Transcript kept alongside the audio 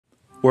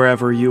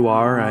Wherever you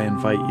are, I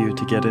invite you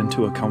to get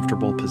into a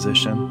comfortable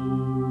position.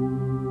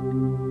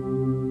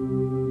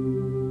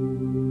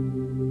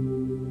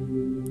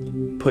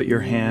 Put your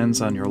hands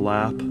on your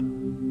lap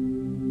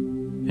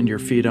and your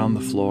feet on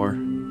the floor.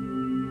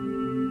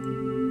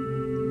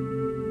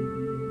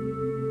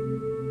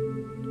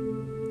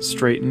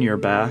 Straighten your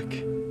back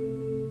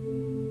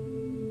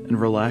and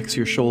relax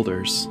your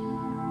shoulders.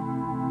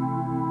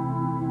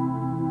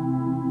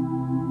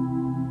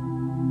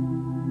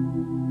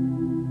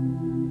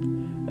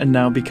 And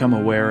now become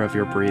aware of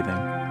your breathing.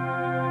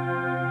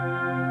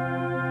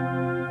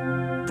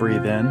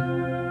 Breathe in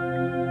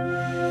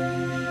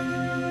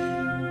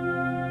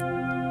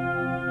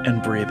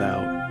and breathe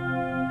out.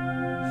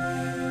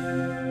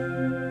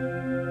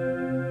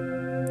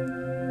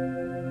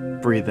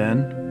 Breathe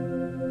in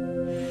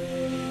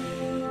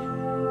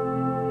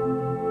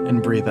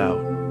and breathe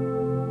out.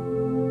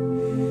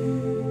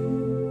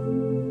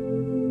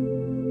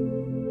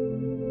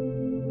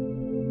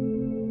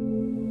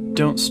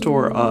 Don't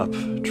store up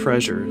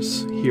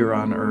treasures here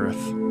on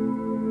earth,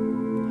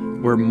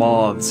 where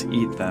moths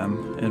eat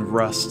them and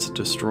rust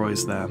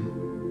destroys them,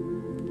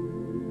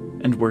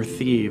 and where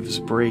thieves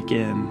break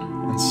in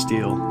and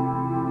steal.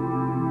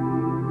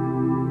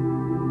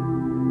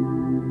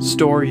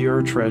 Store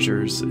your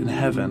treasures in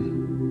heaven,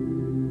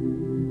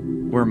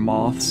 where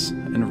moths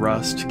and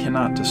rust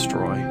cannot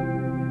destroy,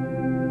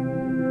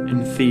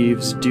 and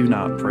thieves do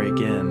not break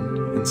in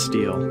and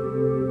steal.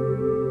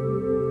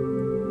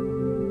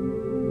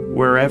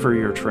 Wherever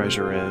your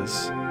treasure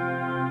is,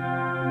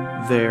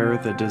 there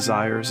the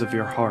desires of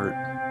your heart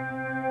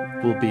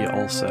will be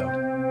also.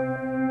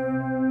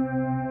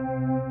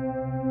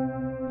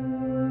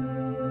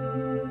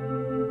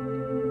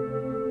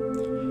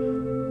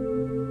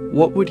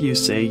 What would you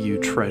say you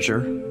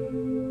treasure?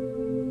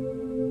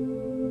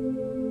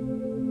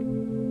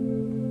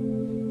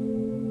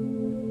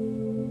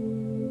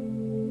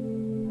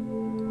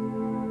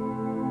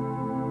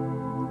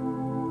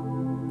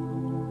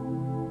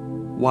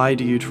 Why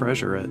do you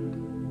treasure it?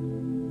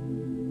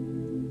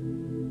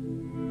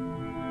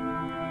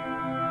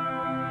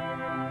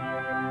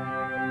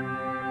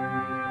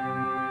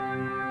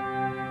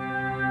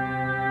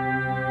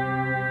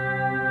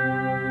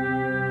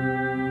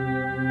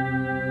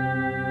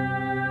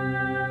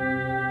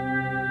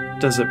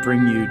 Does it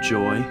bring you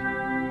joy,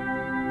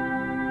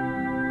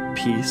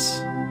 peace,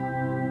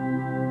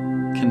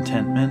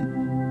 contentment?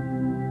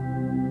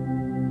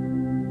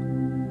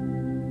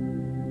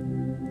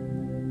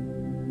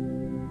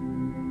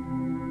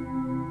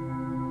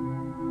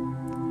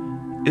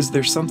 Is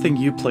there something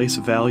you place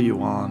value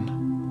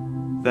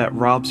on that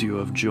robs you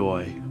of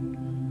joy,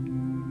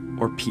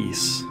 or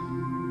peace,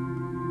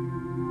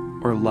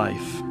 or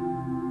life?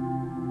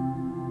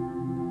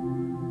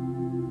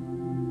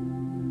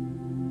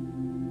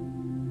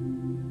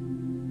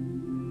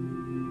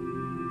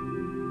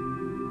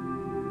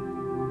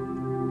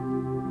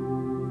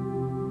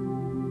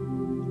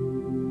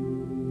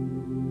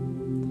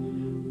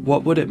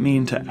 What would it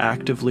mean to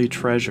actively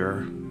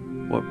treasure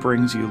what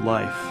brings you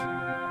life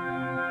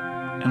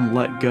and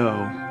let go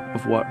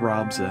of what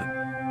robs it?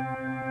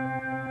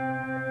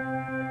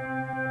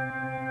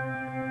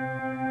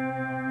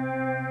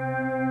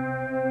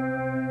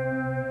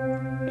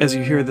 As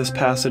you hear this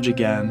passage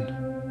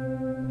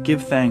again,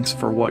 give thanks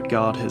for what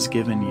God has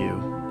given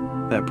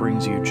you that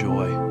brings you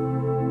joy.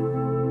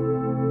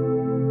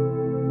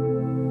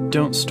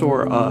 Don't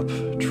store up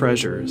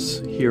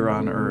treasures here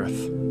on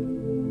earth,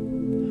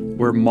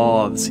 where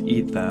moths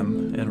eat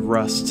them and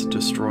rust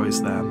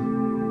destroys them,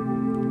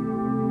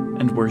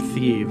 and where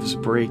thieves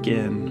break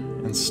in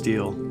and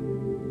steal.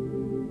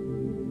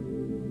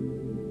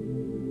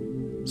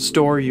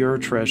 Store your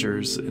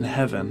treasures in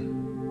heaven,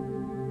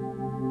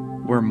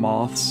 where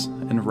moths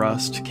and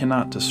rust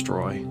cannot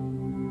destroy,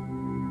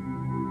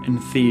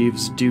 and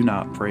thieves do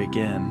not break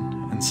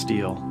in and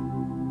steal.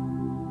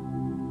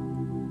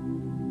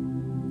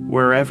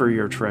 Wherever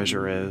your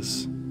treasure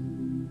is,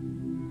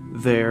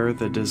 there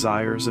the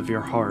desires of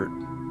your heart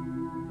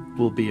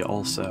will be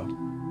also.